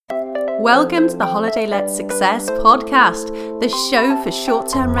Welcome to the Holiday Let Success podcast, the show for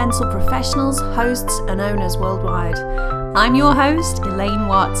short-term rental professionals, hosts and owners worldwide. I'm your host, Elaine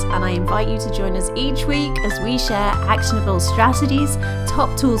Watt, and I invite you to join us each week as we share actionable strategies,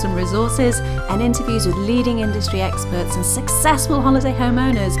 top tools and resources, and interviews with leading industry experts and successful holiday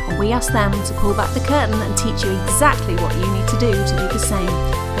homeowners. And we ask them to pull back the curtain and teach you exactly what you need to do the same.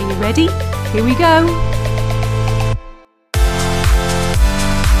 Are you ready? Here we go.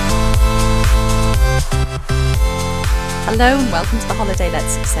 Hello and welcome to the Holiday Let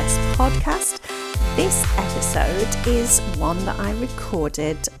Success podcast. This episode is one that I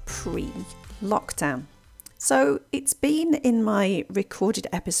recorded pre-lockdown. So it's been in my recorded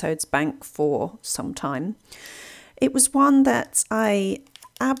episodes bank for some time. It was one that I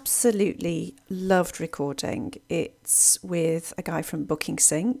absolutely loved recording. It's with a guy from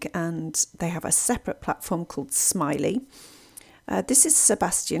BookingSync and they have a separate platform called Smily. This is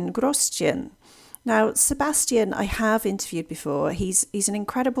Sebastian Grosjean. Now, Sebastian, I have interviewed before. He's an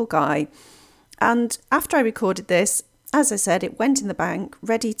incredible guy. And after I recorded this, as I said, it went in the bank,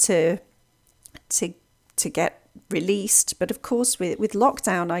 ready to get released. But of course, with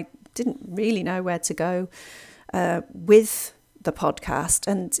lockdown, I didn't really know where to go with the podcast.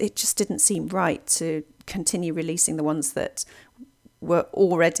 And it just didn't seem right to continue releasing the ones that were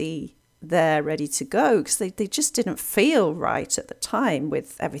already there ready to go, because they just didn't feel right at the time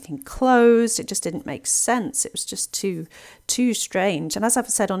with everything closed. It just didn't make sense. It was just too strange. And as I've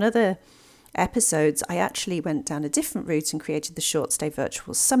said on other episodes, I actually went down a different route and created the Short Stay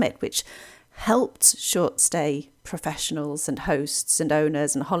Virtual Summit, which helped short stay professionals and hosts and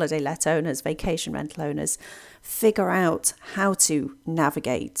owners and holiday let owners, vacation rental owners figure out how to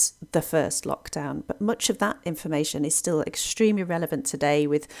navigate the first lockdown. But much of that information is still extremely relevant today,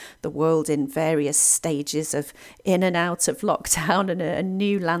 with the world in various stages of in and out of lockdown and a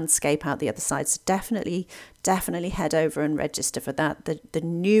new landscape out the other side. So definitely head over and register for that. The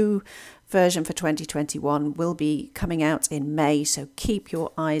new version for 2021 will be coming out in May, so keep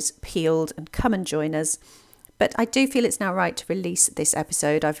your eyes peeled and come and join us. But I do feel it's now right to release this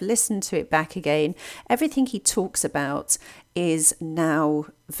episode. I've listened to it back again. Everything he talks about is now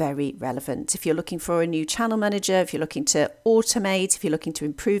very relevant. If you're looking for a new channel manager, if you're looking to automate, if you're looking to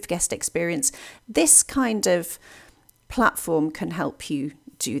improve guest experience, this kind of platform can help you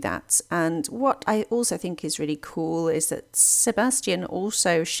do that. And what I also think is really cool is that Sebastian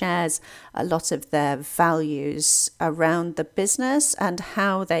also shares a lot of their values around the business and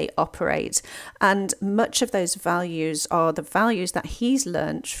how they operate. And much of those values are the values that he's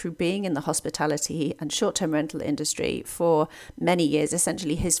learned through being in the hospitality and short-term rental industry for many years.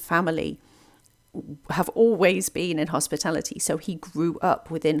 Essentially, his family have always been in hospitality, so he grew up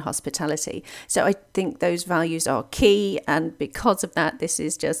within hospitality. So I think those values are key, and because of that, this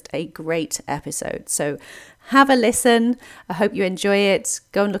is just a great episode. So have a listen. I hope you enjoy it.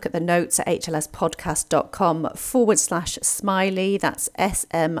 Go and look at the notes at hlspodcast.com/smily. That's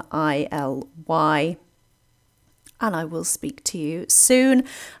SMILY. And I will speak to you soon.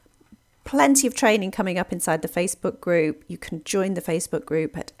 Plenty of training coming up inside the Facebook group. You can join the Facebook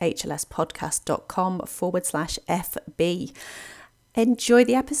group at hlspodcast.com/FB. Enjoy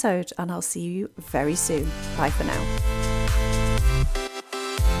the episode, and I'll see you very soon. Bye for now.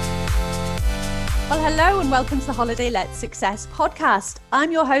 Well, hello and welcome to the Holiday Let Success podcast.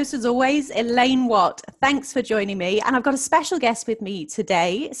 I'm your host, as always, Elaine Watt. Thanks for joining me. And I've got a special guest with me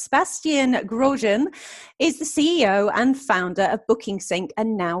today. Sebastian Grosjean is the CEO and founder of BookingSync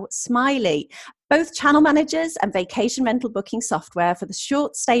and now Smily, both channel managers and vacation rental booking software for the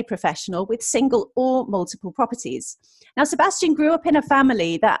short stay professional with single or multiple properties. Now, Sebastian grew up in a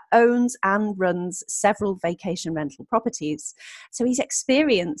family that owns and runs several vacation rental properties. So he's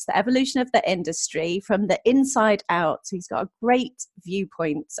experienced the evolution of the industry from the inside out. So he's got a great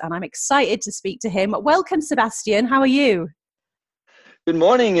viewpoint, and I'm excited to speak to him. Welcome, Sebastian. How are you? Good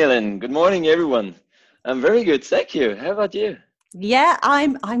morning, Ellen. Good morning, everyone. I'm very good. Thank you. How about you? Yeah,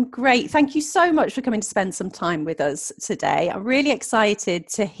 I'm great. Thank you so much for coming to spend some time with us today. I'm really excited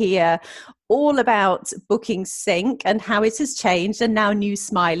to hear all about BookingSync and how it has changed, and now new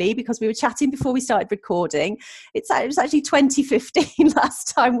Smily, because we were chatting before we started recording. It was actually 2015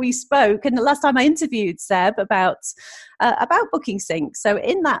 last time we spoke, and the last time I interviewed Seb about BookingSync. So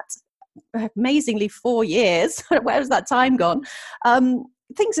in that amazingly 4 years, where has that time gone?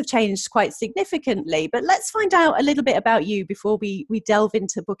 Things have changed quite significantly, but let's find out a little bit about you before we delve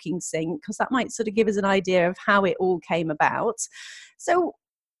into BookingSync, because that might sort of give us an idea of how it all came about. So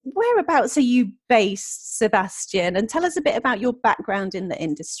whereabouts are you based, Sebastian? And tell us a bit about your background in the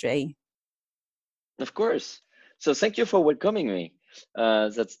industry. Of course. So thank you for welcoming me.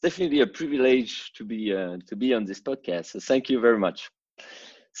 That's definitely a privilege to be on this podcast. So thank you very much.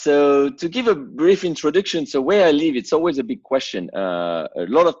 So to give a brief introduction, so where I live, it's always a big question. A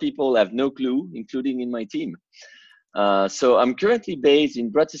lot of people have no clue, including in my team. So I'm currently based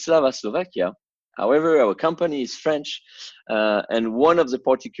in Bratislava, Slovakia. However, our company is French, and one of the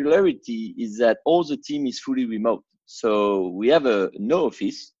particularity is that all the team is fully remote. So we have no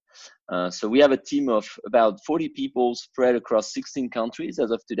office. So we have a team of about 40 people spread across 16 countries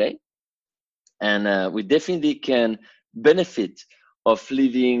as of today. And we definitely can benefit of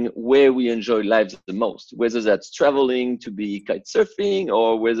living where we enjoy lives the most, whether that's traveling to be kite surfing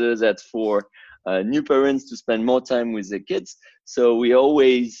or whether that's for new parents to spend more time with their kids. So we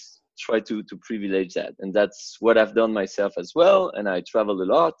always try to privilege that. And that's what I've done myself as well. And I travel a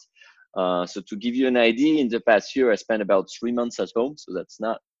lot. So to give you an idea, in the past year, I spent about 3 months at home. So that's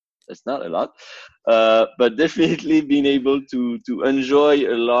not a lot, but definitely being able to enjoy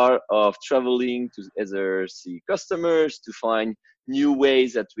a lot of traveling to either see customers, to find new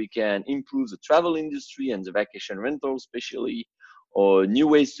ways that we can improve the travel industry and the vacation rental especially, or new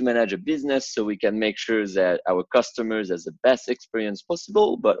ways to manage a business so we can make sure that our customers has the best experience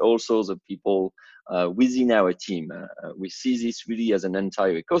possible, but also the people within our team. We see this really as an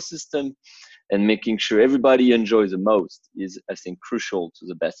entire ecosystem, and making sure everybody enjoys the most is, I think, crucial to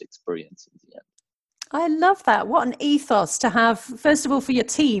the best experience in the end. I love that. What an ethos to have, first of all, for your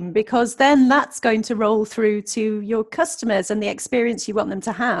team, because then that's going to roll through to your customers and the experience you want them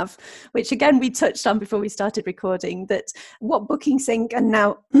to have, which again, we touched on before we started recording, that what BookingSync and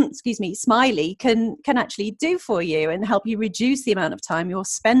now, Smily can actually do for you and help you reduce the amount of time you're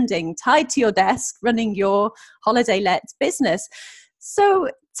spending tied to your desk running your holiday-let business. So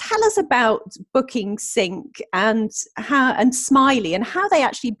tell us about BookingSync and Smily and how they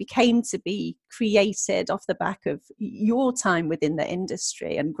actually became to be created off the back of your time within the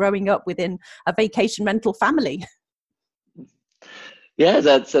industry and growing up within a vacation rental family. Yeah,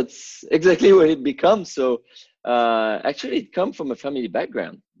 that's exactly what it becomes. So actually, it comes from a family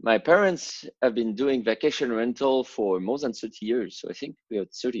background. My parents have been doing vacation rental for more than 30 years. So I think we are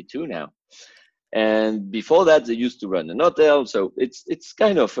 32 now. And before that, they used to run an hotel. So it's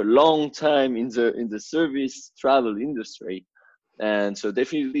kind of a long time in the service travel industry. And so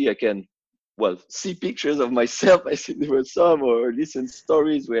definitely I can, see pictures of myself. I think there were some, or listen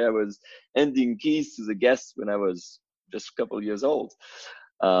stories where I was handing keys to the guests when I was just a couple of years old.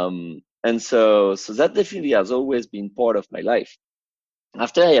 And so that definitely has always been part of my life.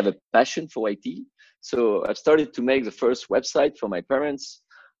 After I have a passion for IT, so I've started to make the first website for my parents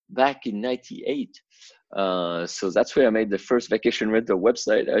back in 98. So that's where I made the first vacation rental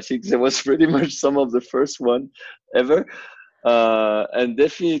website. I think that was pretty much some of the first one ever. And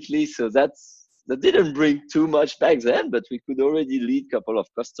definitely, so that didn't bring too much back then, but we could already lead a couple of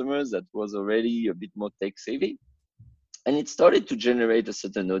customers that was already a bit more tech savvy. And it started to generate a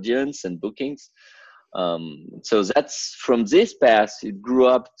certain audience and bookings. So that's from this path, it grew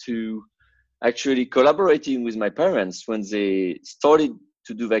up to actually collaborating with my parents when they started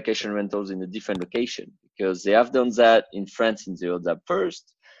to do vacation rentals in a different location, because they have done that in France in the Alpes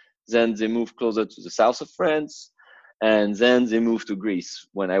first, then they moved closer to the south of France, and then they moved to Greece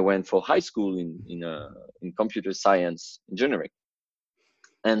when I went for high school in computer science engineering.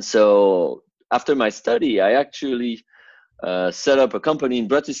 And so after my study, I actually set up a company in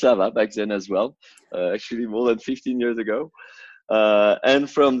Bratislava back then as well, actually more than 15 years ago. And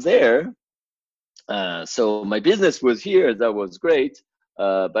from there, so my business was here, that was great,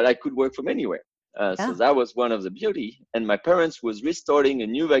 but I could work from anywhere. So that was one of the beauty. And my parents was restarting a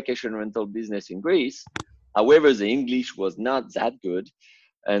new vacation rental business in Greece. However, the English was not that good.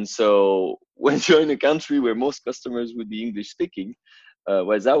 And so when you're in a country where most customers would be English speaking,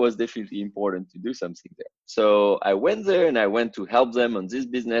 that was definitely important to do something there. So I went there and I went to help them on this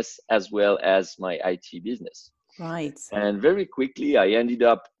business as well as my IT business. Right. And very quickly, I ended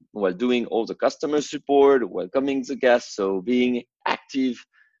up doing all the customer support, welcoming the guests. So being active,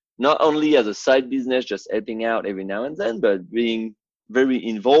 not only as a side business, just helping out every now and then, but being very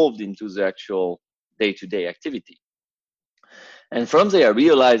involved into the actual day-to-day activity. And from there, I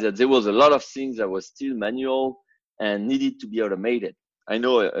realized that there was a lot of things that was still manual and needed to be automated. I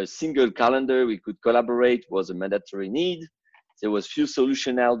know a single calendar we could collaborate was a mandatory need. There was few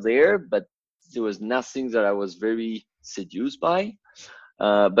solutions out there, but there was nothing that I was very seduced by.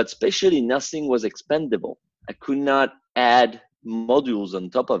 But especially nothing was expandable. I could not add modules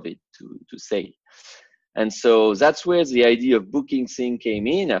on top of it to say. And so that's where the idea of BookingSync came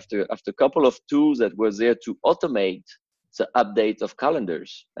in after a couple of tools that were there to automate the update of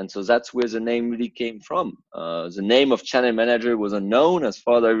calendars. And so that's where the name really came from. The name of channel manager was unknown. As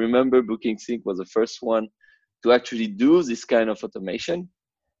far as I remember, BookingSync was the first one to actually do this kind of automation.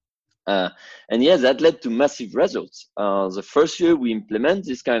 And yeah, that led to massive results. The first year we implement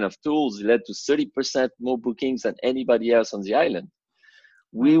this kind of tools, it led to 30% more bookings than anybody else on the island.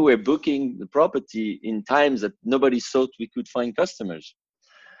 We were booking the property in times that nobody thought we could find customers.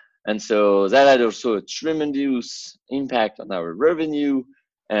 And so that had also a tremendous impact on our revenue.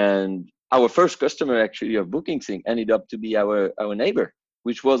 And our first customer actually of BookingSync ended up to be our neighbor,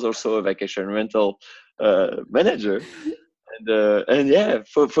 which was also a vacation rental manager. And yeah,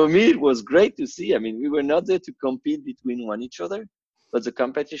 for me, it was great to see. I mean, we were not there to compete between each other, but the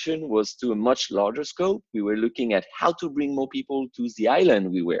competition was to a much larger scope. We were looking at how to bring more people to the island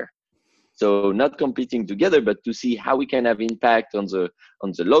we were. So not competing together, but to see how we can have impact on the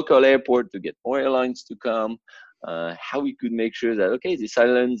local airport to get more airlines to come, how we could make sure that, okay, this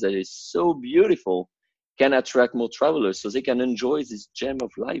island that is so beautiful can attract more travelers so they can enjoy this gem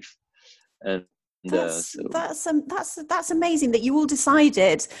of life. And that's amazing that you all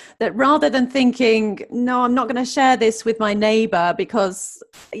decided that rather than thinking, no, I'm not going to share this with my neighbor because,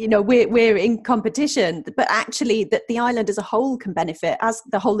 you know, we're in competition, but actually that the island as a whole can benefit, as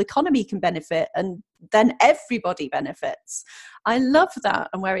the whole economy can benefit, and then everybody benefits. I love that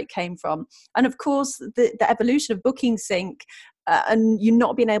and where it came from. And of course, the evolution of BookingSync and you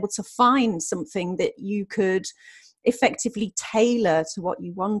not being able to find something that you could effectively tailor to what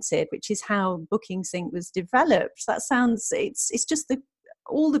you wanted, which is how BookingSync was developed. That sounds, it's just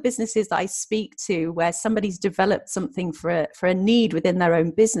all the businesses that I speak to where somebody's developed something for a need within their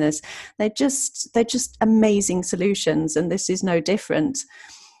own business, they're just amazing solutions, and this is no different.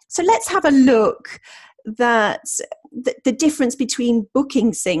 So let's have a look that the difference between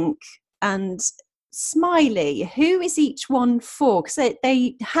BookingSync and Smily. Who is each one for? Because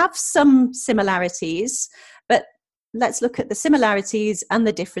they have some similarities, but let's look at the similarities and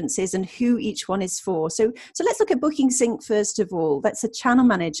the differences and who each one is for. So let's look at BookingSync first of all. That's a channel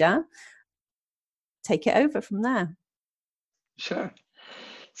manager. Take it over from there. Sure.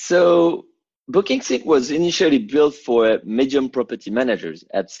 So BookingSync was initially built for medium property managers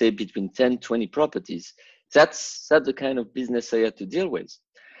at, say, between 10, 20 properties. That's the kind of business I had to deal with.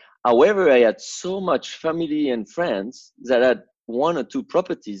 However, I had so much family and friends that had 1 or 2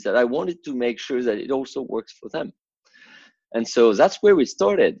 properties that I wanted to make sure that it also works for them. And so that's where we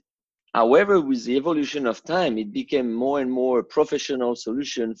started. However, with the evolution of time, it became more and more a professional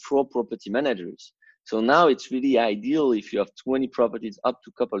solution for property managers. So now it's really ideal if you have 20 properties up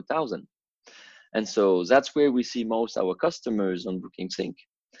to a couple thousand. And so that's where we see most our customers on BookingSync.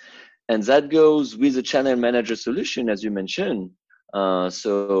 And that goes with the channel manager solution, as you mentioned.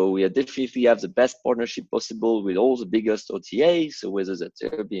 So we definitely have the best partnership possible with all the biggest OTAs, so whether that's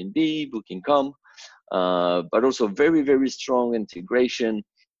Airbnb, Booking.com, but also very, very strong integration,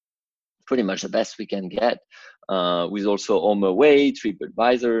 pretty much the best we can get, with also HomeAway,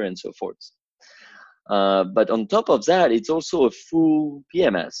 TripAdvisor, and so forth. But on top of that, it's also a full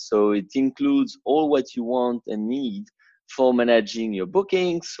PMS. So it includes all what you want and need for managing your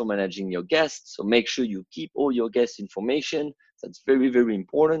bookings, for managing your guests. So make sure you keep all your guest information. That's very, very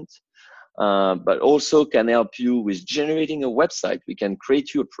important. But also can help you with generating a website. We can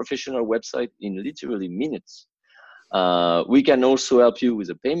create you a professional website in literally minutes. We can also help you with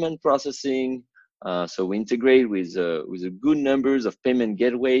the payment processing. So we integrate with a good numbers of payment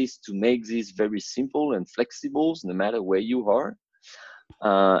gateways to make this very simple and flexible, no matter where you are.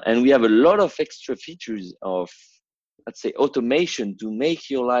 And we have a lot of extra features of, let's say, automation to make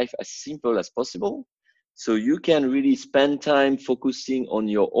your life as simple as possible. So you can really spend time focusing on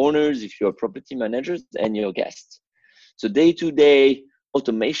your owners, if you're property managers, and your guests. So day-to-day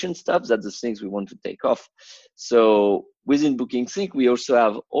automation stuff, that's the things we want to take off. So within BookingSync, we also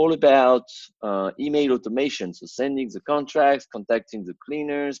have all about email automation. So sending the contracts, contacting the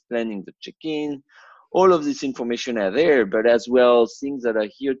cleaners, planning the check-in, all of this information are there, but as well things that are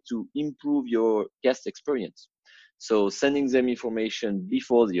here to improve your guest experience. So sending them information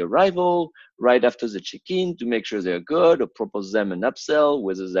before the arrival, right after the check-in to make sure they're good, or propose them an upsell,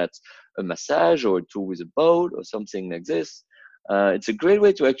 whether that's a massage or a tour with a boat or something like this. It's a great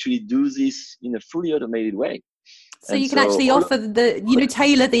way to actually do this in a fully automated way. So you can actually offer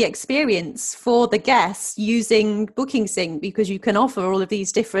tailor the experience for the guests using BookingSync, because you can offer all of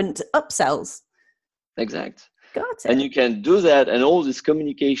these different upsells. Exact. Got it. And you can do that and all this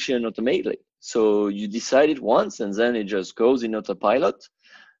communication automatically. So you decide it once and then it just goes in Autopilot.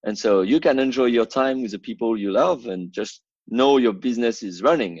 And so you can enjoy your time with the people you love and just know your business is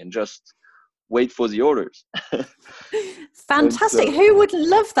running and just wait for the orders. Fantastic. So, Who wouldn't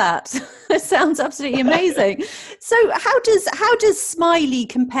love that? It sounds absolutely amazing. So how does Smily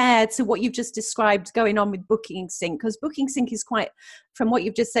compare to what you've just described going on with BookingSync? Because BookingSync is quite, from what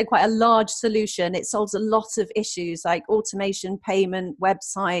you've just said, quite a large solution. It solves a lot of issues like automation, payment,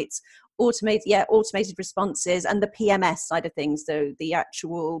 websites, automated responses, and the PMS side of things, so the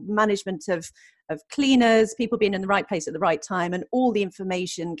actual management of cleaners, people being in the right place at the right time, and all the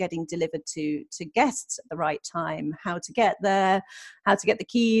information getting delivered to guests at the right time, how to get there, how to get the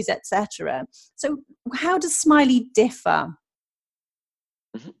keys, etc. So how does Smily differ?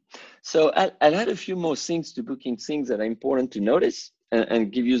 mhm. So I'll add a few more things to BookingSync that are important to notice,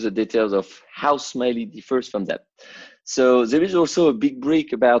 and give you the details of how Smily differs from that. So there is also a big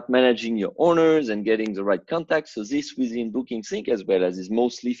break about managing your owners and getting the right contacts. So this within BookingSync as well, as is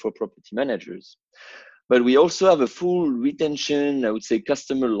mostly for property managers. But we also have a full retention, I would say,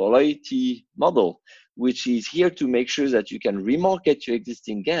 customer loyalty model, which is here to make sure that you can remarket your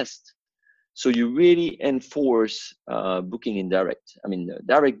existing guests. So you really enforce booking in direct. I mean,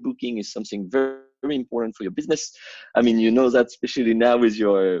 direct booking is something very, very important for your business. I mean, you know that especially now with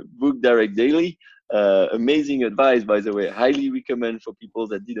your Book Direct Daily. Amazing advice, by the way. Highly recommend for people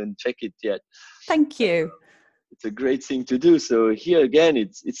that didn't check it yet. Thank you. It's a great thing to do. So here again,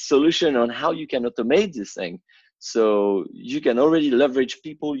 it's solution on how you can automate this thing. So you can already leverage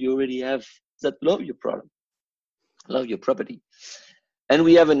people you already have that love your product, love your property. And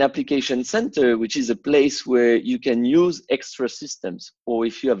we have an application center, which is a place where you can use extra systems. Or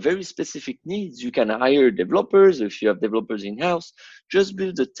if you have very specific needs, you can hire developers. If you have developers in-house, just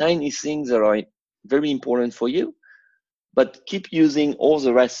build the tiny things that are very important for you, but keep using all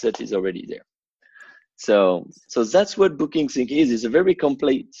the rest that is already there. So that's what BookingSync is. It's a very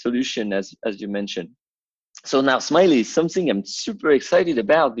complete solution, as you mentioned. So now Smily is something I'm super excited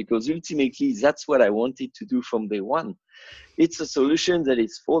about, because ultimately that's what I wanted to do from day one. It's a solution that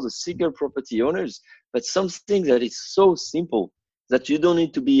is for the single property owners, but something that is so simple that you don't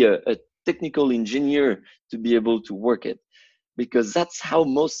need to be a technical engineer to be able to work it, because that's how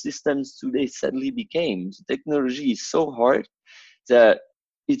most systems today sadly became. The technology is so hard that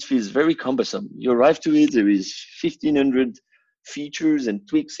it feels very cumbersome. You arrive to it, there is 1,500 features and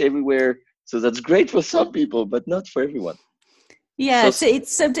tweaks everywhere. So that's great for some people, but not for everyone. Yeah, so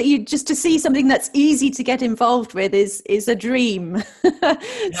it's something you just to see something that's easy to get involved with is a dream.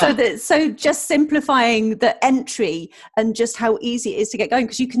 Yeah. So just simplifying the entry and just how easy it is to get going,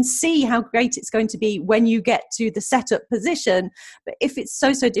 because you can see how great it's going to be when you get to the setup position. But if it's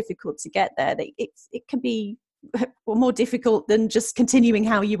so difficult to get there, it can be more difficult than just continuing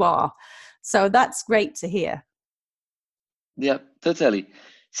how you are. So that's great to hear. Yeah, totally.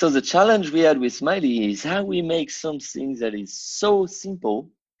 So the challenge we had with Smily is how we make something that is so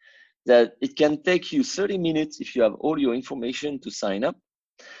simple that it can take you 30 minutes if you have all your information to sign up.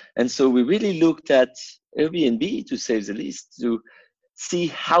 And so we really looked at Airbnb, to say the least, to see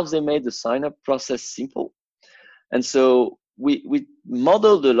how they made the sign up process simple. And so we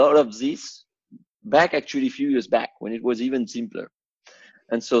modeled a lot of this back actually a few years back when it was even simpler.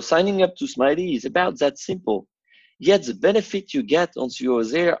 And so signing up to Smily is about that simple. Yet the benefit you get once you're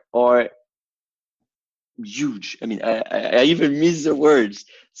there are huge. I mean, I even miss the words.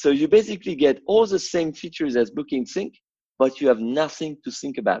 So you basically get all the same features as BookingSync, but you have nothing to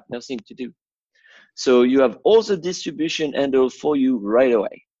think about, nothing to do. So you have all the distribution handled for you right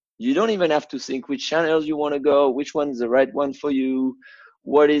away. You don't even have to think which channels you want to go, which one is the right one for you,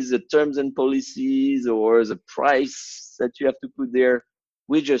 what is the terms and policies or the price that you have to put there.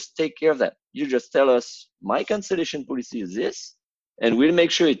 We just take care of that. You just tell us, my cancellation policy is this, and we'll make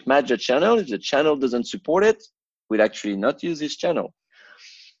sure it matches the channel. If the channel doesn't support it, we'll actually not use this channel.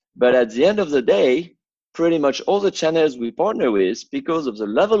 But at the end of the day, pretty much all the channels we partner with, because of the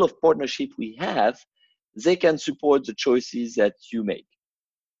level of partnership we have, they can support the choices that you make.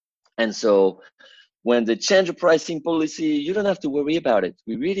 And so when they change a pricing policy, you don't have to worry about it.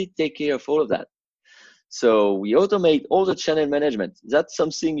 We really take care of all of that. So we automate all the channel management. That's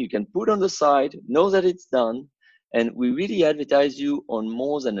something you can put on the side, know that it's done, and we really advertise you on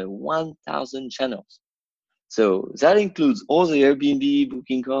more than 1,000 channels. So that includes all the Airbnb,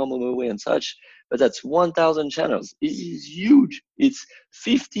 Booking.com, HomeAway, and such, but that's 1,000 channels. It is huge. It's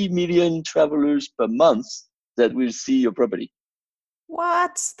 50 million travelers per month that will see your property.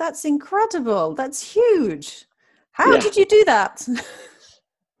 What? That's incredible. That's huge. How Yeah. did you do that?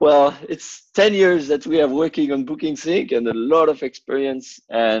 Well, it's 10 years that we are working on BookingSync and a lot of experience.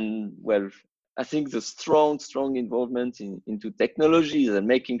 And well, I think the strong involvement into technologies and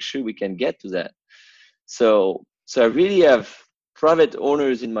making sure we can get to that. So I really have private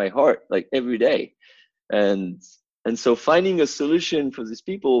owners in my heart, like every day. And so finding a solution for these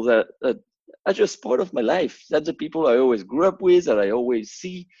people that are just part of my life, that the people I always grew up with, that I always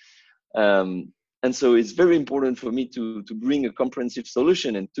see. And so it's very important for me to bring a comprehensive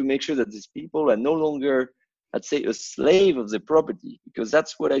solution and to make sure that these people are no longer, I'd say, a slave of the property, because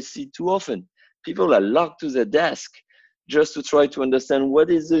that's what I see too often. People are locked to their desk just to try to understand what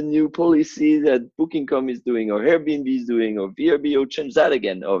is the new policy that Booking.com is doing, or Airbnb is doing, or VRBO changed that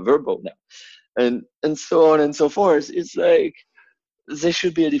again, or Verbo now, and so on and so forth. It's like there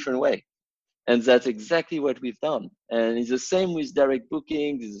should be a different way. And that's exactly what we've done. And it's the same with direct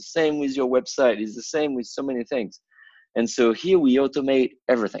booking. It's the same with your website. It's the same with so many things. And so here we automate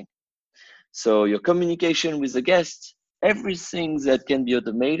everything. So your communication with the guests, everything that can be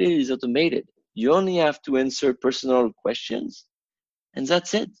automated is automated. You only have to answer personal questions, and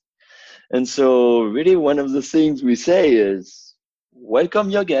that's it. And so really one of the things we say is, welcome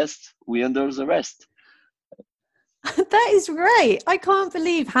your guests, we handle the rest. That is great. I can't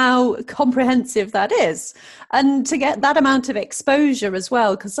believe how comprehensive that is. And to get that amount of exposure as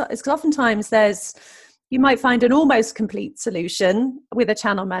well, because oftentimes you might find an almost complete solution with a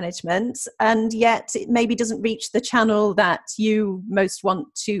channel management, and yet it maybe doesn't reach the channel that you most want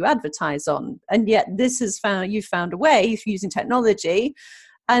to advertise on. And yet you've found a way using technology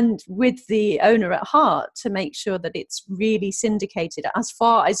and with the owner at heart to make sure that it's really syndicated as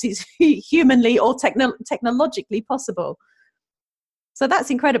far as is humanly or technologically possible. So that's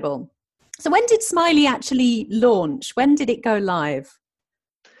incredible. So when did Smily actually launch? When did it go live?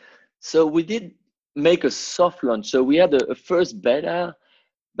 So we did make a soft launch. So we had a first beta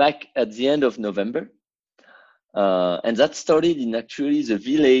back at the end of November. And that started in actually the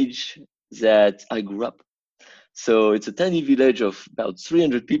village that I grew up. So it's a tiny village of about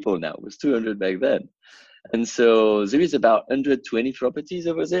 300 people now. It was 200 back then. And so there is about 120 properties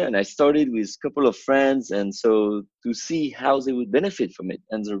over there. And I started with a couple of friends, and so to see how they would benefit from it.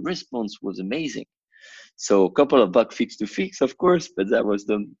 And the response was amazing. So a couple of bug fix to fix, of course, but that was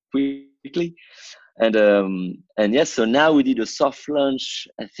done quickly. And yes, so now we did a soft launch,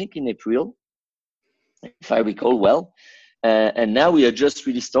 I think in April, if I recall well. And now we are just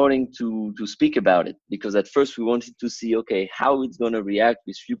really starting to speak about it, because at first we wanted to see, okay, how it's going to react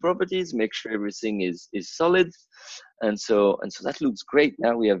with few properties, make sure everything is solid. And so that looks great.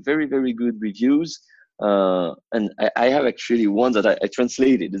 Now we have very, very good reviews. And I have actually one that I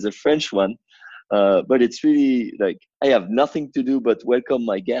translated. It's a French one, but it's really like, I have nothing to do but welcome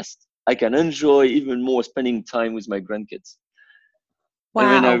my guests. I can enjoy even more spending time with my grandkids. Wow.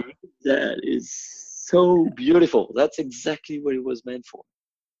 And when I read that, is so beautiful. That's exactly what it was meant for.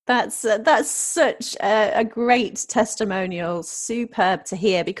 That's such a great testimonial. Superb to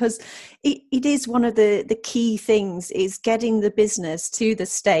hear, because it is one of the key things, is getting the business to the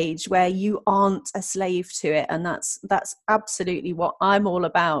stage where you aren't a slave to it. And that's absolutely what I'm all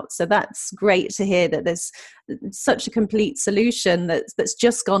about. So that's great to hear that there's such a complete solution that's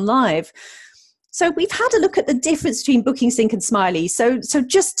just gone live. So we've had a look at the difference between BookingSync and Smily. So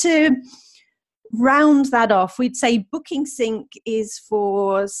just to round that off, we'd say BookingSync is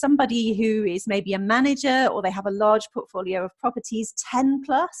for somebody who is maybe a manager, or they have a large portfolio of properties, 10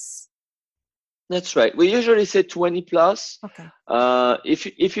 plus. That's right. We usually say 20 plus. Okay.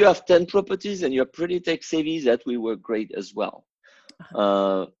 If you have 10 properties and you're pretty tech savvy, that will work great as well.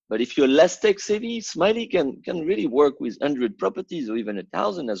 But if you're less tech savvy, Smily can really work with 100 properties or even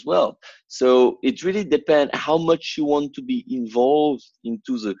 1,000 as well. So it really depends how much you want to be involved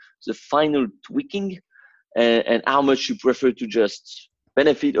into the final tweaking, and how much you prefer to just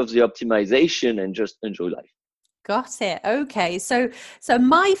benefit of the optimization and just enjoy life. Got it. Okay. So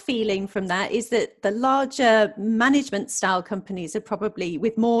my feeling from that is that the larger management style companies are probably,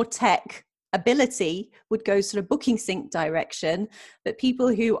 with more tech ability, would go sort of BookingSync direction, but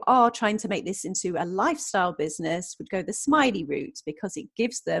people who are trying to make this into a lifestyle business would go the Smily route, because it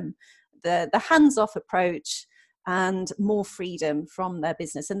gives them the hands-off approach and more freedom from their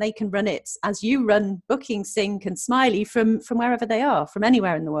business, and they can run it as you run BookingSync and Smily from wherever they are, from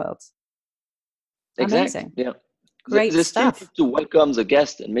anywhere in the world. Exactly. Amazing. Yeah. Great still stuff. need to welcome the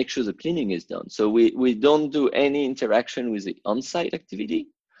guest and make sure the cleaning is done. So we don't do any interaction with the on-site activity.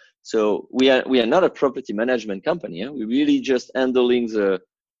 So we are not a property management company. Yeah? We're really just handling the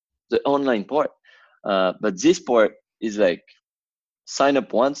online part. But this part is like, sign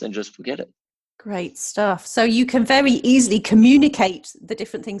up once and just forget it. Great stuff. So you can very easily communicate the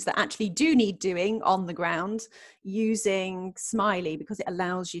different things that actually do need doing on the ground using Smily, because it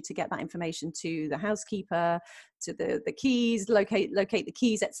allows you to get that information to the housekeeper, to the keys, locate the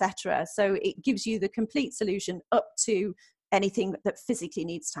keys, etc. So it gives you the complete solution up to anything that physically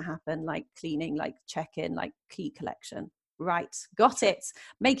needs to happen, like cleaning, like check-in, like key collection. Right, got it.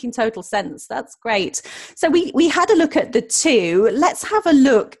 Making total sense. That's great. So we had a look at the two. Let's have a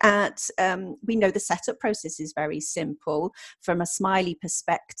look at, we know the setup process is very simple from a Smily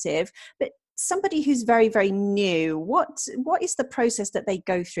perspective, but somebody who's very, very new, what is the process that they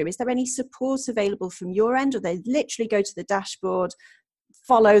go through? Is there any support available from your end, or they literally go to the dashboard,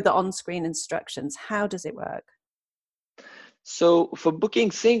 follow the on-screen instructions? How does it work? So for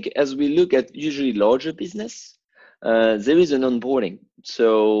BookingSync, as we look at usually larger business, there is an onboarding.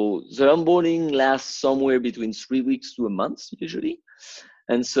 So the onboarding lasts somewhere between 3 weeks to a month usually.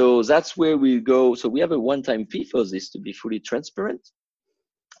 And so that's where we go. So we have a one-time fee for this, to be fully transparent.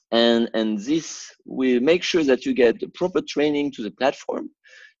 And this will make sure that you get the proper training to the platform.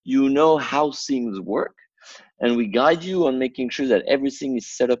 You know how things work, and we guide you on making sure that everything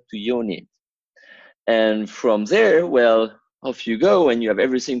is set up to your need. And from there, well, off you go, and you have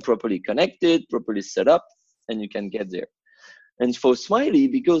everything properly connected, properly set up, and you can get there. And for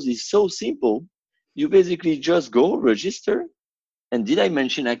Smily, because it's so simple, you basically just go register. And did I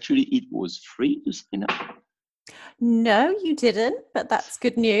mention actually it was free to sign up? No, you didn't, but that's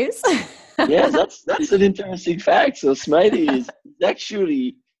good news. Yeah, that's an interesting fact. So Smily is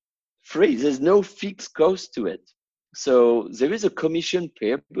actually free. There's no fixed cost to it. So there is a commission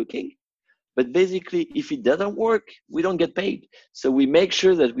per booking, but basically if it doesn't work, we don't get paid. So we make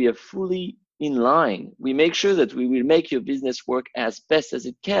sure that we are fully in line. We make sure that we will make your business work as best as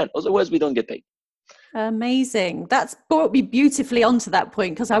it can. Otherwise, we don't get paid. Amazing. That's brought me beautifully onto that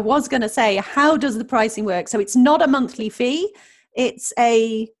point, because I was going to say, how does the pricing work? So it's not a monthly fee, it's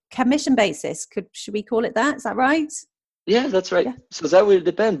a commission basis. Should we call it that? Is that right? Yeah, that's right. Yeah. So that will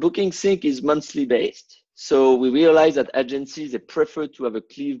depend. BookingSync is monthly based. So we realize that agencies, they prefer to have a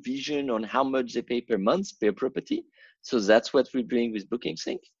clear vision on how much they pay per month per property. So that's what we bring with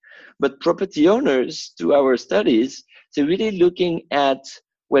BookingSync. But property owners, to our studies, they're really looking at,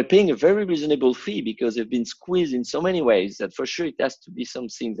 well, paying a very reasonable fee because they've been squeezed in so many ways that for sure it has to be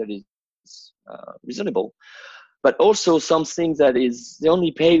something that is reasonable, but also something that is they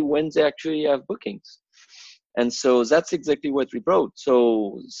only pay when they actually have bookings. And so that's exactly what we brought.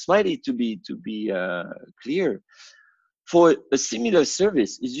 So Smily, to be clear, for a similar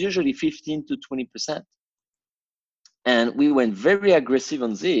service is usually 15 to 20%. And we went very aggressive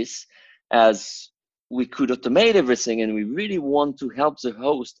on this as we could automate everything, and we really want to help the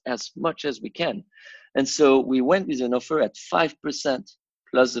host as much as we can. And so we went with an offer at 5%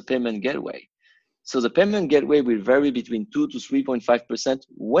 plus the payment gateway. So the payment gateway will vary between 2 to 3.5%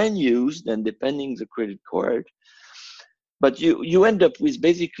 when used, and depending the credit card. But you end up with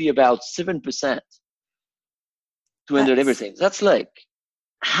basically about 7% to handle everything. That's like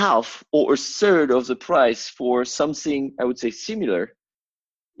half or a third of the price for something, I would say, similar,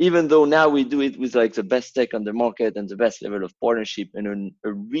 even though now we do it with like the best tech on the market and the best level of partnership and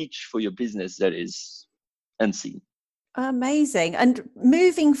a reach for your business that is unseen. Amazing. And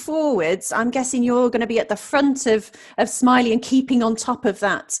moving forwards, I'm guessing you're going to be at the front of Smily and keeping on top of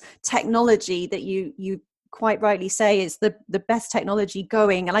that technology that you quite rightly say is the best technology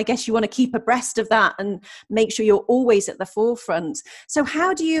going. And I guess you want to keep abreast of that and make sure you're always at the forefront. So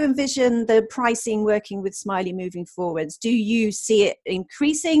how do you envision the pricing working with Smily moving forwards? Do you see it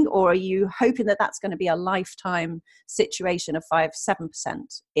increasing, or are you hoping that that's going to be a lifetime situation of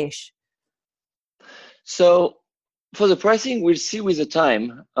 5-7%-ish? So for the pricing, we'll see with the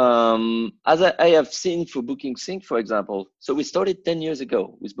time. As I have seen for BookingSync, for example, so we started 10 years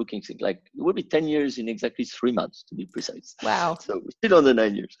ago with BookingSync. Like it will be 10 years in exactly 3 months, to be precise. Wow. So we're still on the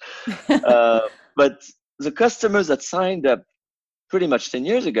 9 years. But the customers that signed up pretty much 10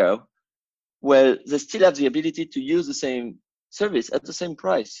 years ago, well, they still have the ability to use the same service at the same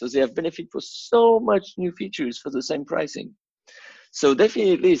price. So they have benefit for so much new features for the same pricing. So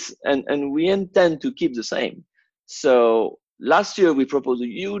definitely, and we intend to keep the same. So last year we proposed a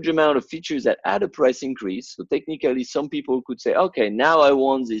huge amount of features that had a price increase. So technically some people could say, okay, now I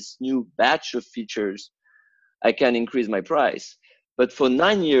want this new batch of features, I can increase my price. But for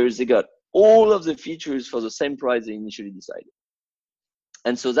 9 years, they got all of the features for the same price they initially decided.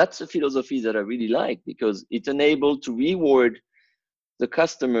 And so that's a philosophy that I really like, because it enabled to reward the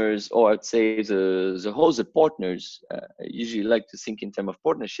customers, or I'd say the host, the partners. I usually like to think in terms of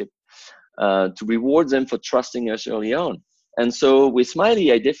partnership, to reward them for trusting us early on. And so with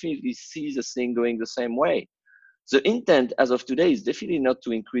Smily, I definitely see the thing going the same way. The intent as of today is definitely not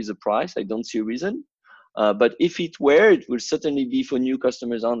to increase the price. I don't see a reason. But if it were, it will certainly be for new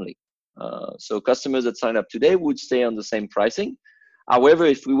customers only. So customers that sign up today would stay on the same pricing. However,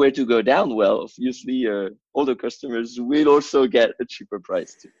 if we were to go down, well, obviously, all the customers will also get a cheaper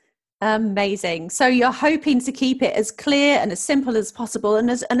price too. Amazing. So you're hoping to keep it as clear and as simple as possible,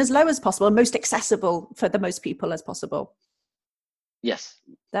 and as low as possible, and most accessible for the most people as possible. Yes.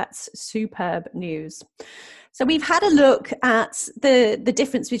 That's superb news. So we've had a look at the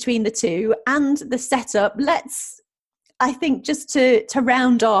difference between the two and the setup. I think just to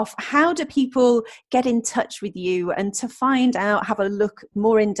round off, how do people get in touch with you and to find out, have a look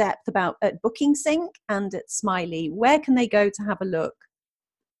more in depth about at BookingSync and at Smily? Where can they go to have a look?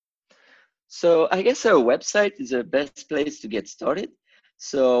 So I guess our website is the best place to get started.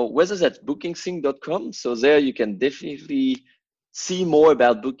 So whether that's bookingsync.com, so there you can definitely see more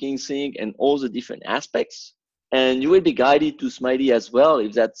about BookingSync and all the different aspects. And you will be guided to Smily as well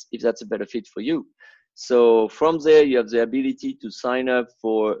if that's a better fit for you. So from there, you have the ability to sign up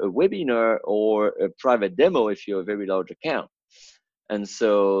for a webinar or a private demo if you're a very large account. And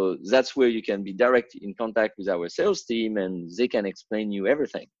so that's where you can be direct in contact with our sales team and they can explain you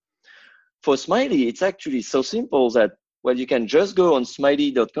everything. For Smily, it's actually so simple that, well, you can just go on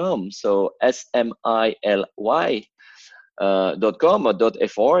smily.com. So SMILY.com or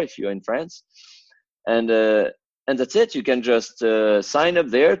 .fr if you're in France. And that's it. You can just sign up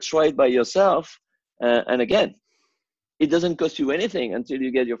there, try it by yourself. And again, it doesn't cost you anything until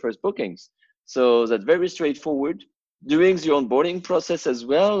you get your first bookings. So that's very straightforward. During the onboarding process as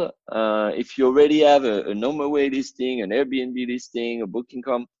well, if you already have a normal listing, an Airbnb listing, a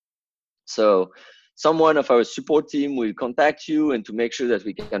Booking.com, so someone of our support team will contact you and to make sure that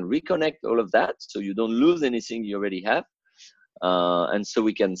we can reconnect all of that so you don't lose anything you already have. And so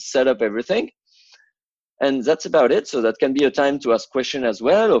we can set up everything. And that's about it. So that can be a time to ask questions as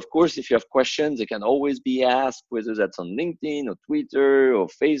well. Of course, if you have questions, they can always be asked, whether that's on LinkedIn or Twitter or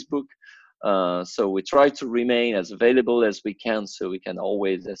Facebook. So we try to remain as available as we can so we can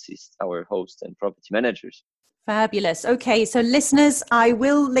always assist our hosts and property managers. Fabulous. Okay, so listeners, I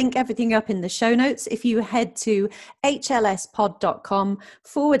will link everything up in the show notes. If you head to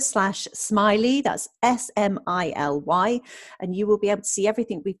hlspod.com/Smily, that's SMILY, and you will be able to see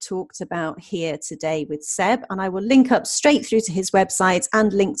everything we've talked about here today with Seb. And I will link up straight through to his website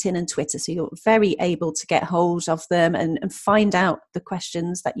and LinkedIn and Twitter. So you're very able to get hold of them and find out the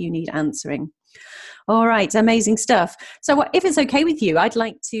questions that you need answering. All right, amazing stuff. So if it's okay with you, I'd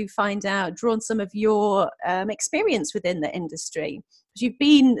like to draw on some of your experience within the industry. You've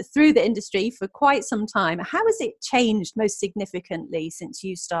been through the industry for quite some time. How has it changed most significantly since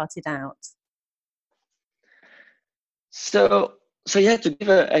you started out? So yeah, to give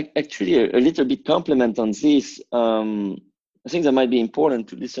actually a little bit compliment on this, I think that might be important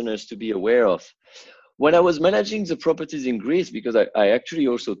to listeners to be aware of. When I was managing the properties in Greece, because I actually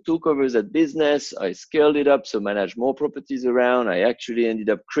also took over that business, I scaled it up, so managed more properties around. I actually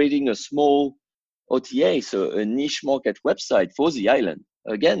ended up creating a small OTA, so a niche market website for the island.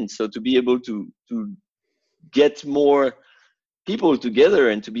 Again, so to be able to get more people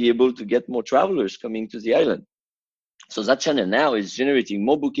together and to be able to get more travelers coming to the island. So that channel now is generating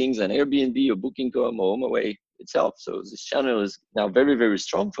more bookings than Airbnb or Booking.com or HomeAway itself. So this channel is now very, very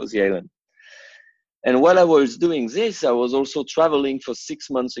strong for the island. And while I was doing this, I was also traveling for 6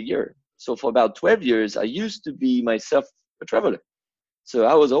 months a year. So for about 12 years, I used to be myself a traveler. So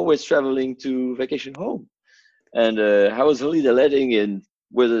I was always traveling to vacation home. And I was holiday letting in,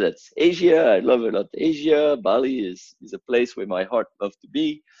 whether that's Asia, I love a lot Asia. Bali is a place where my heart loves to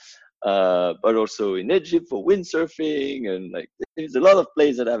be. But also in Egypt for windsurfing. And like there's a lot of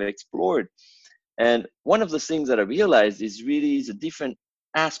places that I've explored. And one of the things that I realized is really the different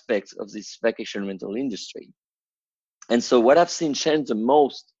aspects of this vacation rental industry. And so what I've seen change the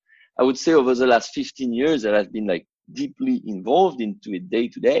most, I would say over the last 15 years that I've been like deeply involved into it day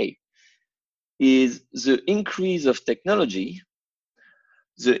to day, is the increase of technology,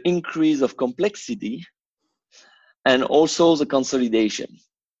 the increase of complexity, and also the consolidation.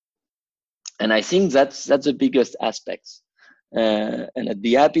 And I think that's the biggest aspects. And I'd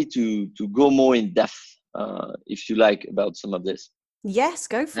be happy to go more in depth, if you like, about some of this. Yes,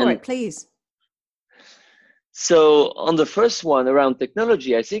 go for it, please. So on the first one around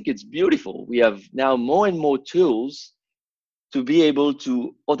technology, I think it's beautiful. We have now more and more tools to be able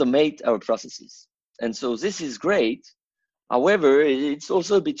to automate our processes. And so this is great. However, it's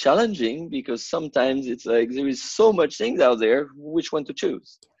also a bit challenging because sometimes it's like there is so much things out there, which one to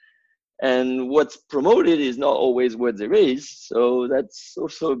choose. And what's promoted is not always what there is. So that's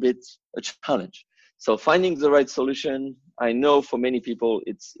also a bit a challenge. So finding the right solution, I know for many people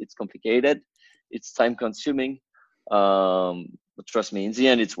it's complicated, it's time consuming, but trust me, in the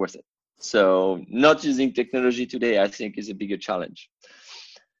end, it's worth it. So not using technology today, I think, is a bigger challenge.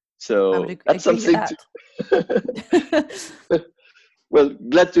 I would So that's agree with something that. to, well,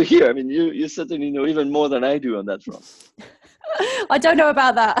 glad to hear. I mean, you certainly know even more than I do on that front. I don't know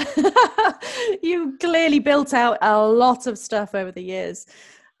about that. You clearly built out a lot of stuff over the years.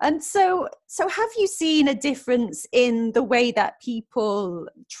 And so have you seen a difference in the way that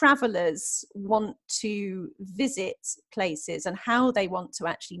travelers want to visit places and how they want to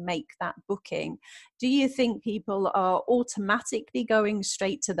actually make that booking? Do you think people are automatically going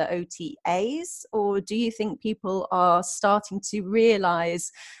straight to the OTAs, or do you think people are starting to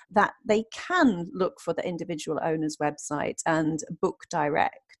realize that they can look for the individual owner's website and book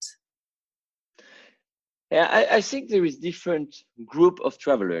direct? Yeah, I think there is different group of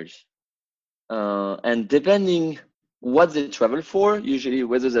travelers, and depending what they travel for, usually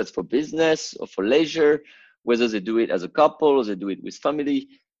whether that's for business or for leisure, whether they do it as a couple or they do it with family,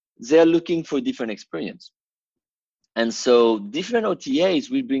 they're looking for a different experience. And so different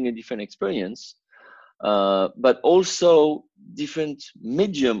OTAs will bring a different experience, but also different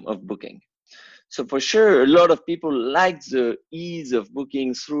medium of booking. So for sure, a lot of people like the ease of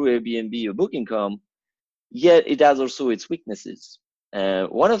booking through Airbnb or Booking.com, yet it has also its weaknesses.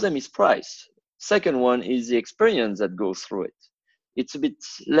 One of them is price. Second one is the experience that goes through it. It's a bit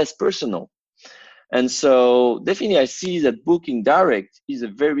less personal. And so definitely I see that booking direct is a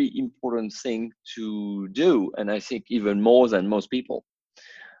very important thing to do. And I think even more than most people.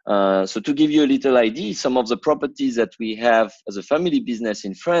 So to give you a little idea, some of the properties that we have as a family business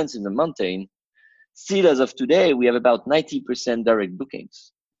in France in the mountain, still as of today, we have about 90% direct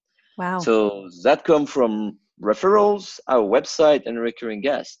bookings. Wow. So that come from referrals, our website, and recurring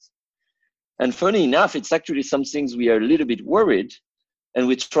guests. And funny enough, it's actually some things we are a little bit worried, and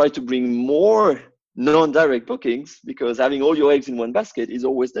we try to bring more non-direct bookings, because having all your eggs in one basket is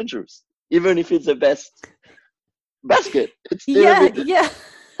always dangerous. Even if it's the best basket, it's still a bit... Yeah.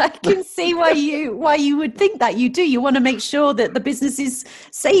 I can see why you would think that. You want to make sure that the business is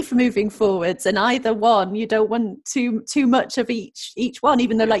safe moving forwards, and either one, you don't want too much of each one,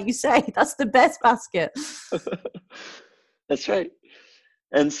 even though, like you say, that's the best basket. That's right.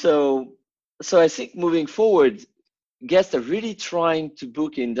 And so I think moving forward, guests are really trying to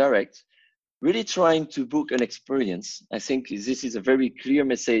book in direct, really trying to book an experience. I think this is a very clear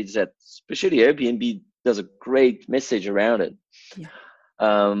message that especially Airbnb does a great message around it. Yeah.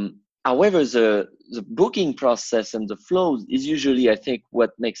 However, the booking process and the flows is usually, I think,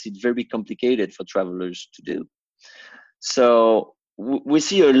 what makes it very complicated for travelers to do. So we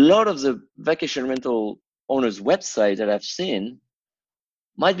see a lot of the vacation rental owners' websites that I've seen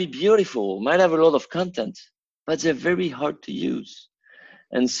might be beautiful, might have a lot of content, but they're very hard to use.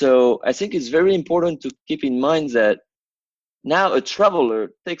 And so I think it's very important to keep in mind that now a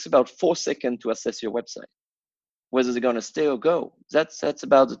traveler takes about 4 seconds to assess your website, whether they're going to stay or go. That's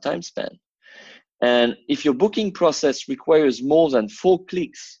about the time span. And if your booking process requires more than 4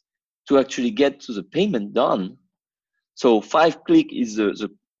 clicks to actually get to the payment done, so 5 clicks is the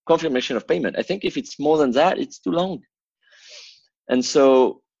confirmation of payment. I think if it's more than that, it's too long. And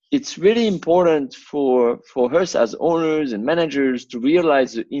so it's really important for us as owners and managers to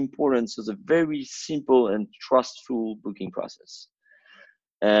realize the importance of a very simple and trustful booking process.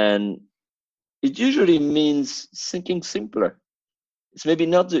 And it usually means thinking simpler. It's maybe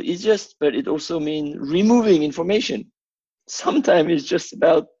not the easiest, but it also means removing information. Sometimes it's just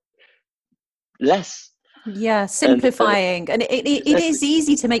about less. Yeah, simplifying. And it is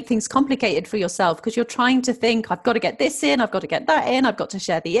easy to make things complicated for yourself, because you're trying to think, I've got to get this in, I've got to get that in, I've got to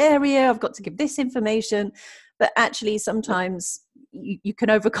share the area, I've got to give this information. But actually, sometimes you can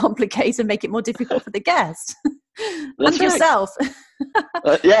overcomplicate and make it more difficult for the guest. And yourself.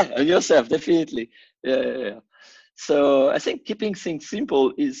 And yourself, definitely. Yeah. So I think keeping things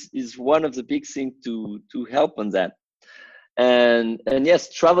simple is one of the big things to help on that. And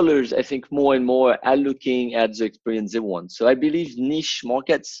yes, travelers, I think more and more are looking at the experience they want. So I believe niche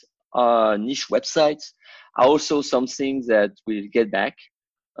markets, niche websites are also something that will get back.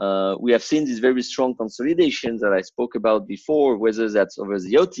 We have seen these very strong consolidations that I spoke about before, whether that's over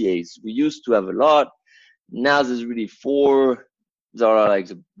the OTAs. We used to have a lot. Now there's really 4 that are like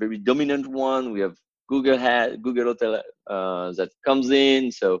the very dominant one. We have Google Hotel that comes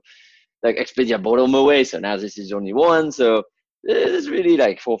in. So like Expedia bought them away. So now this is only one. So there's really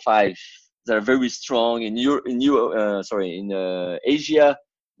like 4 or 5 that are very strong. In Asia,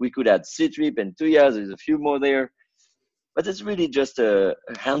 we could add Ctrip and Tuya. There's a few more there, but it's really just a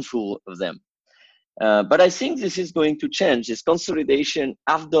handful of them. But I think this is going to change. This consolidation,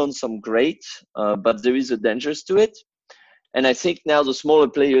 I've done some great, but there is a danger to it. And I think now the smaller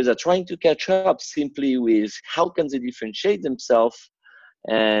players are trying to catch up simply with how can they differentiate themselves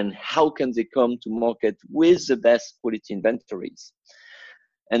and how can they come to market with the best quality inventories.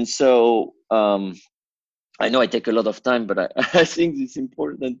 And so I know I take a lot of time, but I think it's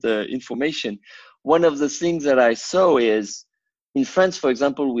important information. One of the things that I saw is in France, for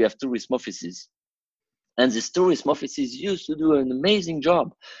example, we have tourism offices. And these tourism offices used to do an amazing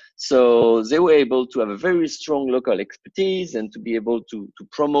job. So they were able to have a very strong local expertise and to be able to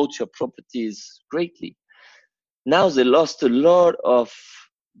promote your properties greatly. Now they lost a lot of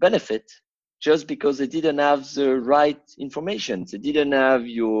benefit just because they didn't have the right information. They didn't have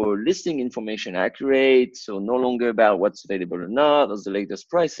your listing information accurate, so no longer about what's available or not, or the latest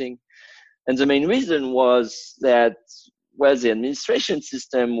pricing. And the main reason was that the administration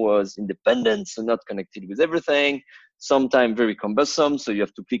system was independent, so not connected with everything, sometimes very cumbersome, so you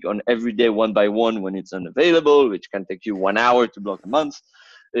have to click on every day one by one when it's unavailable, which can take you 1 hour to block a month.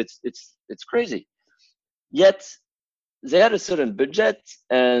 It's crazy. Yet they had a certain budget,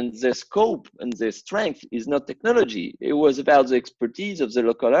 and their scope and their strength is not technology. It was about the expertise of the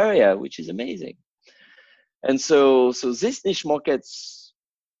local area, which is amazing. And so these niche markets,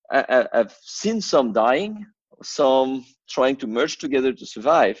 I've seen some dying, some trying to merge together to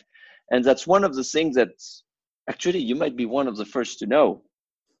survive. And that's one of the things that actually you might be one of the first to know,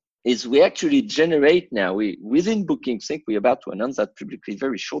 is we actually generate now, within BookingSync, we're about to announce that publicly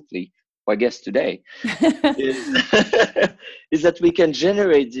very shortly, I guess today, is that we can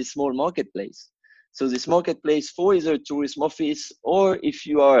generate this small marketplace. So this marketplace for either a tourism office, or if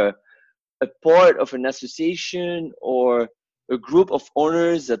you are a part of an association or a group of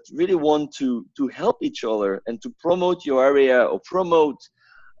owners that really want to help each other and to promote your area or promote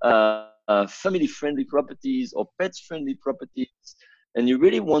family-friendly properties or pets-friendly properties, and you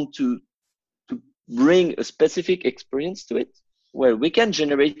really want to bring a specific experience to it, well, we can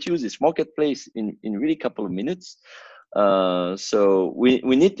generate you this marketplace in really a couple of minutes. So we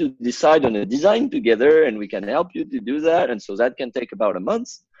need to decide on a design together, and we can help you to do that. And so that can take about a month.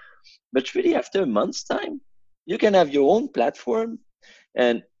 But really, after a month's time, you can have your own platform.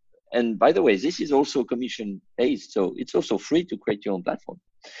 And by the way, this is also commission-based, so it's also free to create your own platform.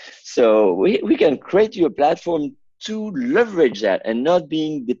 So we can create you a platform to leverage that and not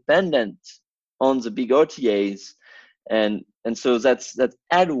being dependent on the big RTAs. And so that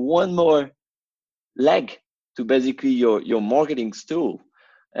add one more leg to basically your marketing tool.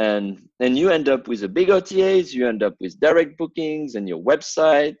 And you end up with a big OTAs, you end up with direct bookings and your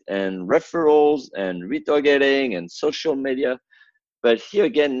website and referrals and retargeting and social media. But here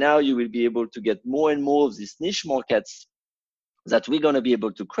again, now you will be able to get more and more of these niche markets that we're going to be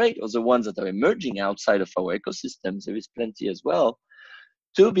able to create, or the ones that are emerging outside of our ecosystems. There is plenty as well,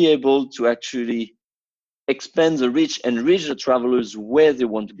 to be able to actually expand the reach and reach the travelers where they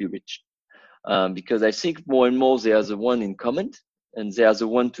want to be reached. Because I think more and more they are the one in common, and they are the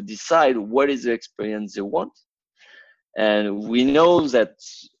one to decide what is the experience they want. And we know that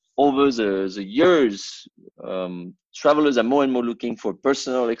over the years, travelers are more and more looking for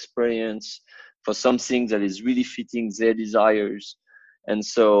personal experience, for something that is really fitting their desires. And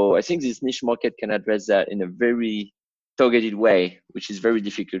so I think this niche market can address that in a very targeted way, which is very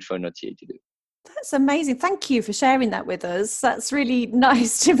difficult for an OTA to do. That's amazing. Thank you for sharing that with us. That's really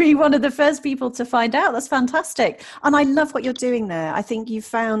nice to be one of the first people to find out. That's fantastic. And I love what you're doing there. I think you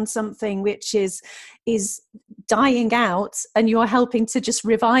found something which is dying out, and you're helping to just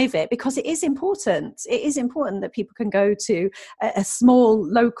revive it, because it is important. It is important that people can go to a small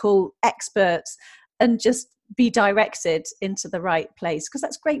local expert and just be directed into the right place, because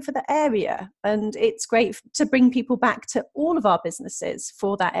that's great for the area, and it's great to bring people back to all of our businesses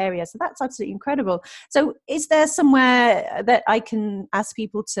for that area. So that's absolutely incredible. So is there somewhere that I can ask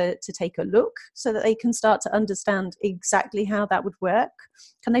people to take a look so that they can start to understand exactly how that would work?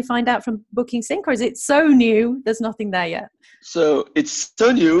 Can they find out from BookingSync, or is it so new there's nothing there yet? So it's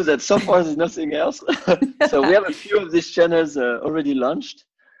so new that so far there's nothing else. So we have a few of these channels already launched.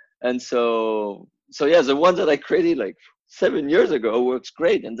 And so yeah, the one that I created like 7 years ago works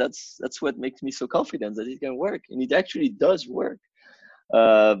great, and that's what makes me so confident that it can work, and it actually does work.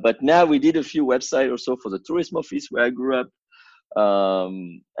 But now we did a few websites also for the tourism office where I grew up,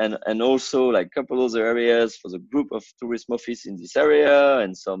 and also like a couple other areas for the group of tourism office in this area,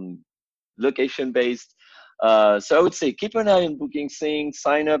 and some location based. So I would say keep an eye on BookingSync,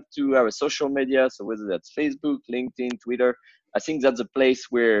 sign up to our social media. So whether that's Facebook, LinkedIn, Twitter, I think that's a place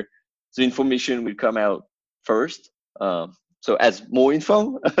where the information will come out first. So as more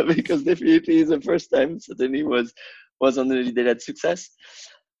info, because definitely the first time certainly was on the Dated Success.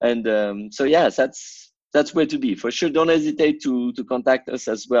 And so yes, that's where to be. For sure, don't hesitate to contact us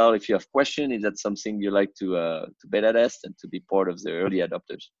as well if you have questions, if that's something you like to beta test and to be part of the early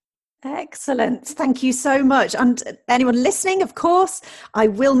adopters. Excellent. Thank you so much. And anyone listening, of course, I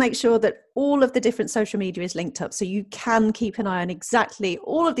will make sure that all of the different social media is linked up so you can keep an eye on exactly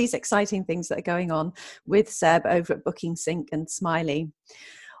all of these exciting things that are going on with Seb over at BookingSync and Smily.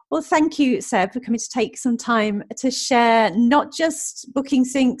 Well, thank you, Seb, for coming to take some time to share not just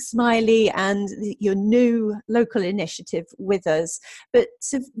BookingSync, Smily, and your new local initiative with us, but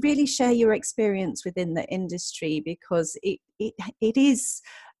to really share your experience within the industry, because it is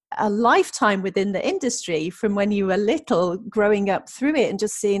a lifetime within the industry from when you were little, growing up through it and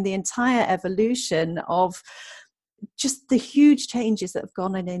just seeing the entire evolution of just the huge changes that have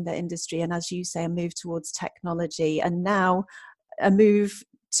gone on in the industry. And as you say, a move towards technology, and now a move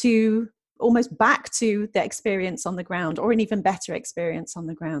to almost back to the experience on the ground, or an even better experience on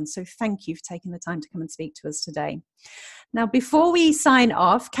the ground. So thank you for taking the time to come and speak to us today. Now, before we sign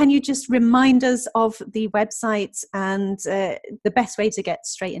off, can you just remind us of the website and the best way to get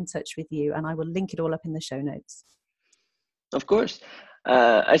straight in touch with you? And I will link it all up in the show notes. Of course.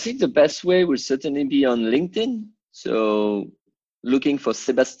 I think the best way will certainly be on LinkedIn. So looking for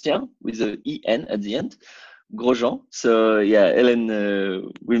Sebastian with an EN at the end, Grosjean. So yeah, Ellen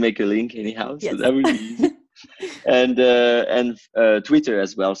will make a link anyhow. So that will be easy. And Twitter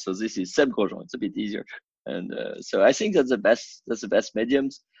as well. So this is Seb Grosjean. It's a bit easier. And so I think that's the best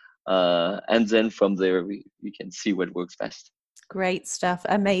mediums. And then from there, we can see what works best. Great stuff.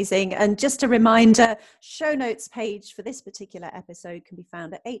 Amazing. And just a reminder, show notes page for this particular episode can be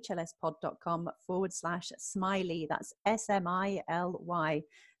found at hlspod.com/smily. That's SMILY.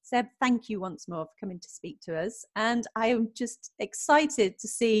 Seb, thank you once more for coming to speak to us. And I am just excited to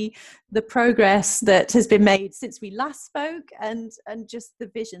see the progress that has been made since we last spoke, and just the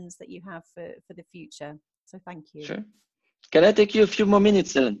visions that you have for the future. So thank you. Sure. Can I take you a few more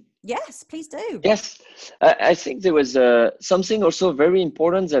minutes, Ellen? Yes, please do. Yes. I think there was something also very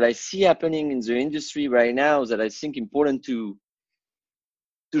important that I see happening in the industry right now that I think important to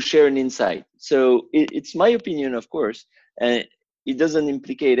share an insight. So it's my opinion, of course, and it doesn't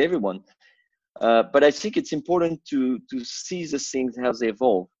implicate everyone. But I think it's important to see the things how they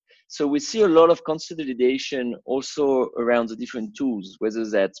evolve. So we see a lot of consolidation also around the different tools, whether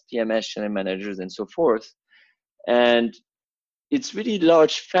that's PMS, channel managers, and so forth. And it's really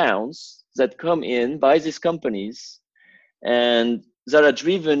large funds that come in by these companies and that are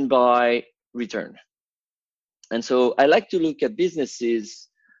driven by return. And so I like to look at businesses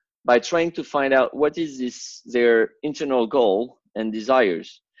by trying to find out what is their internal goal and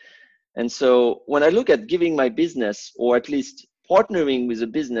desires. And so when I look at giving my business, or at least partnering with a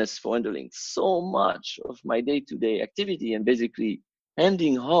business for handling so much of my day-to-day activity and basically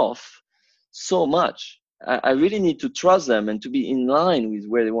handing off so much, I really need to trust them and to be in line with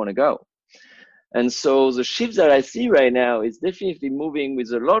where they want to go. And so the shift that I see right now is definitely moving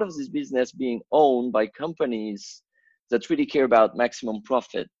with a lot of this business being owned by companies that really care about maximum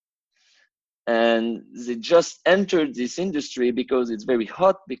profit. And they just entered this industry because it's very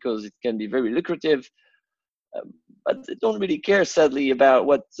hot, because it can be very lucrative, but they don't really care, sadly, about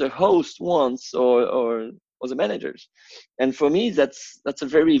what the host wants or the managers. And for me, that's a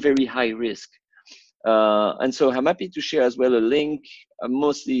very, very high risk. And so I'm happy to share as well a link. I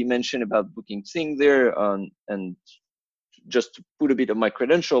mostly mention about BookingSync there, and just to put a bit of my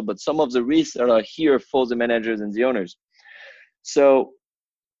credential, but some of the risks that are here for the managers and the owners. So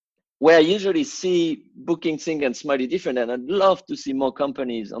where I usually see BookingSync and Smily different, and I'd love to see more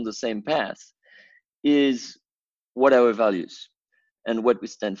companies on the same path, is what are our values and what we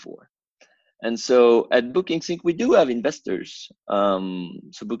stand for. And so at BookingSync, we do have investors,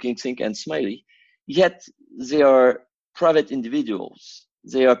 so BookingSync and Smily, yet they are private individuals.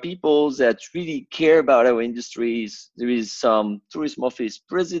 They are people that really care about our industries. There is some tourism office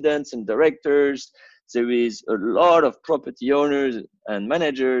presidents and directors. There is a lot of property owners and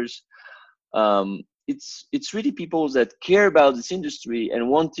managers. It's really people that care about this industry and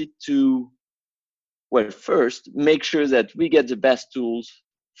wanted to, well, first, make sure that we get the best tools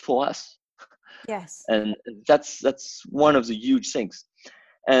for us. Yes. And that's one of the huge things.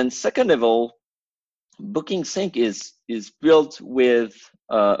 And second of all, BookingSync is built with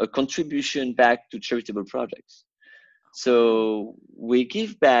a contribution back to charitable projects. So we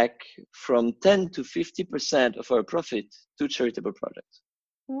give back from 10 to 50% of our profit to charitable projects.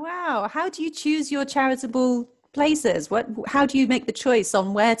 Wow. How do you choose your charitable places? How do you make the choice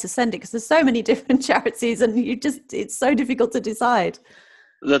on where to send it? Because there's so many different charities and it's so difficult to decide.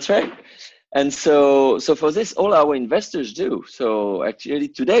 That's right. And so for this, all our investors do. So actually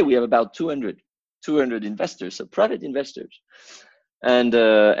today we have about 200. 200 investors, so private investors. And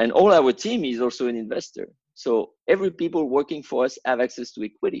all our team is also an investor. So every people working for us have access to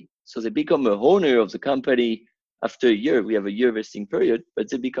equity. So they become a owner of the company after a year. We have a year vesting period, but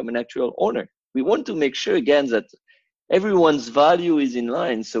they become an actual owner. We want to make sure again that everyone's value is in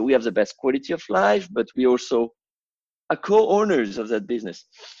line. So we have the best quality of life, but we also are co-owners of that business.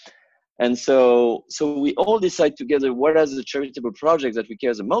 And so we all decide together what are the charitable projects that we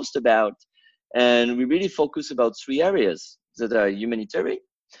care the most about. And we really focus about 3 areas that are humanitarian,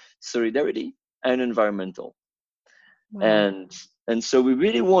 solidarity, and environmental. Wow. And so we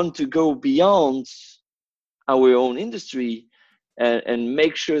really want to go beyond our own industry and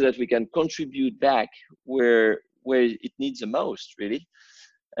make sure that we can contribute back where it needs the most, really.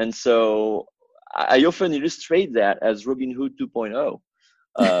 And so I often illustrate that as Robin Hood 2.0.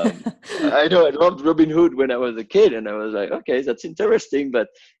 I know I loved Robin Hood when I was a kid, and I was like, okay, that's interesting, but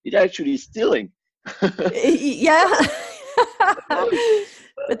it actually is stealing. Yeah.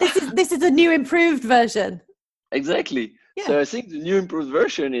 But this is a new improved version. Exactly. Yeah. So I think the new improved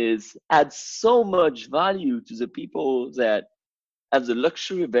version adds so much value to the people that have the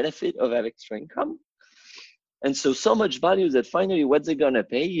luxury benefit of having extra income. And so much value that finally what they're gonna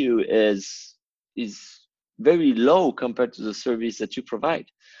pay you is very low compared to the service that you provide.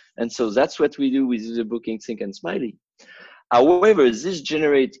 And so that's what we do with the BookingSync and Smily. However, this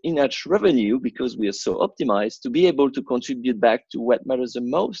generates in-house revenue because we are so optimized to be able to contribute back to what matters the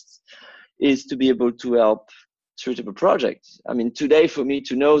most is to be able to help charitable projects. I mean, today for me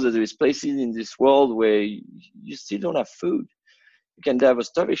to know that there is places in this world where you still don't have food, you can have a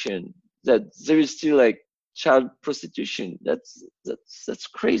starvation, that there is still like child prostitution. That's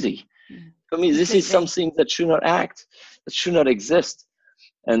crazy. For me, this is something that should not that should not exist.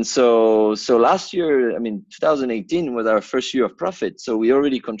 And so last year, I mean, 2018 was our first year of profit. So we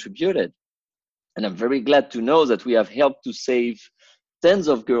already contributed. And I'm very glad to know that we have helped to save tens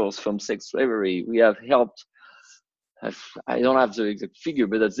of girls from sex slavery. We have helped, I don't have the exact figure,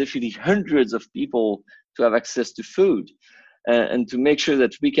 but that's definitely hundreds of people to have access to food and to make sure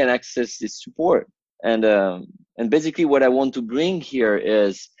that we can access this support. And basically what I want to bring here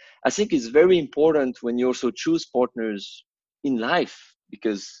is, I think it's very important when you also choose partners in life,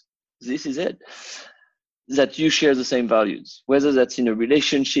 because this is it, that you share the same values, whether that's in a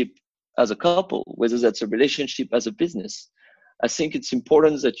relationship as a couple, whether that's a relationship as a business. I think it's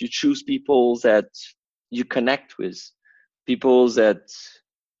important that you choose people that you connect with, people that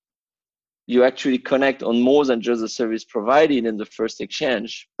you actually connect on more than just the service provided in the first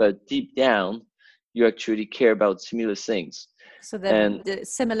exchange, but deep down, you actually care about similar things. So the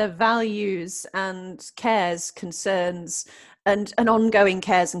similar values and cares, concerns, and ongoing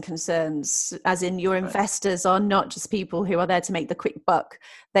cares and concerns, as in your investors are not just people who are there to make the quick buck.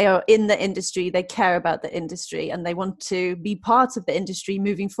 They are in the industry, they care about the industry, and they want to be part of the industry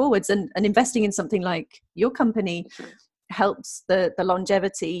moving forwards. And investing in something like your company helps the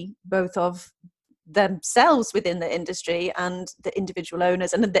longevity both of themselves within the industry and the individual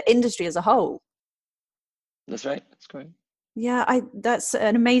owners and the industry as a whole. That's right. That's correct. Yeah, that's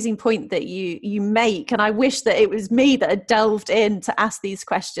an amazing point that you make, and I wish that it was me that had delved in to ask these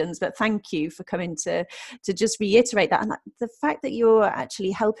questions. But thank you for coming to just reiterate that, and the fact that you're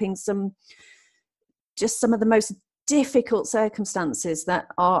actually helping some of the most difficult circumstances that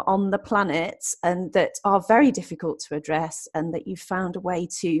are on the planet and that are very difficult to address, and that you've found a way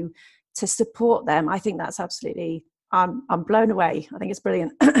to support them. I think that's absolutely. I'm blown away. I think it's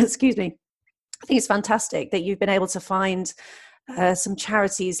brilliant. Excuse me. I think it's fantastic that you've been able to find some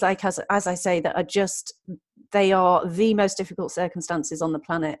charities, like as I say, that are they are the most difficult circumstances on the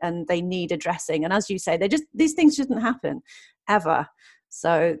planet, and they need addressing. And as you say, these things shouldn't happen ever.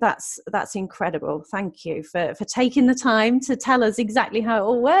 So that's incredible. Thank you for taking the time to tell us exactly how it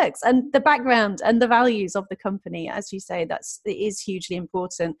all works and the background and the values of the company. As you say, it is hugely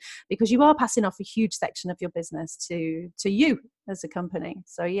important, because you are passing off a huge section of your business to you as a company.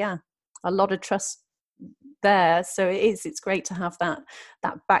 So yeah. A lot of trust there. So it's great to have that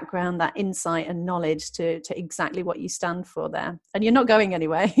background, that insight and knowledge to exactly what you stand for there. And you're not going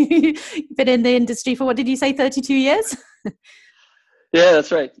anywhere. You've been in the industry for, what did you say, 32 years? Yeah,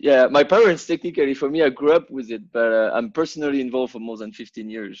 that's right. Yeah, my parents, technically, for me, I grew up with it, but I'm personally involved for more than 15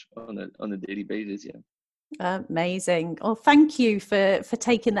 years on a daily basis. Yeah. Amazing. Well, thank you for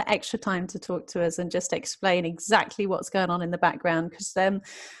taking the extra time to talk to us and just explain exactly what's going on in the background, because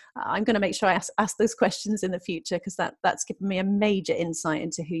I'm going to make sure I ask those questions in the future, because that's given me a major insight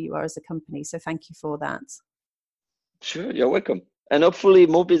into who you are as a company. So thank you for that. Sure, you're welcome. And hopefully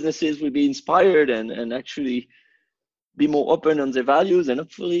more businesses will be inspired and actually be more open on their values, and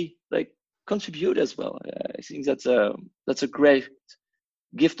hopefully contribute as well. I think that's a great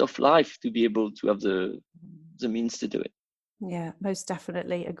gift of life to be able to have the means to do it. Yeah, most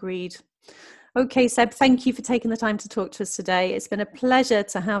definitely. Agreed. Okay, Seb, thank you for taking the time to talk to us today. It's been a pleasure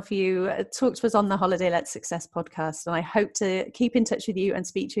to have you talk to us on the Holiday Let Success podcast, and I hope to keep in touch with you and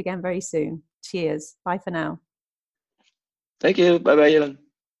speak to you again very soon. Cheers. Bye for now. Thank you. Bye-bye, Helen.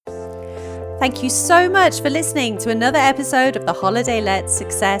 Thank you so much for listening to another episode of the Holiday Let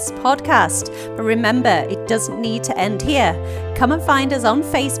Success podcast. But remember, it doesn't need to end here. Come and find us on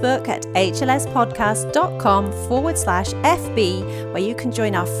Facebook at hlspodcast.com/FB, where you can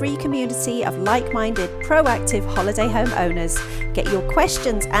join our free community of like-minded, proactive holiday home owners. Get your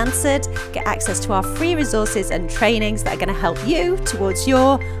questions answered, get access to our free resources and trainings that are going to help you towards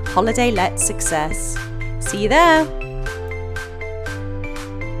your Holiday Let success. See you there.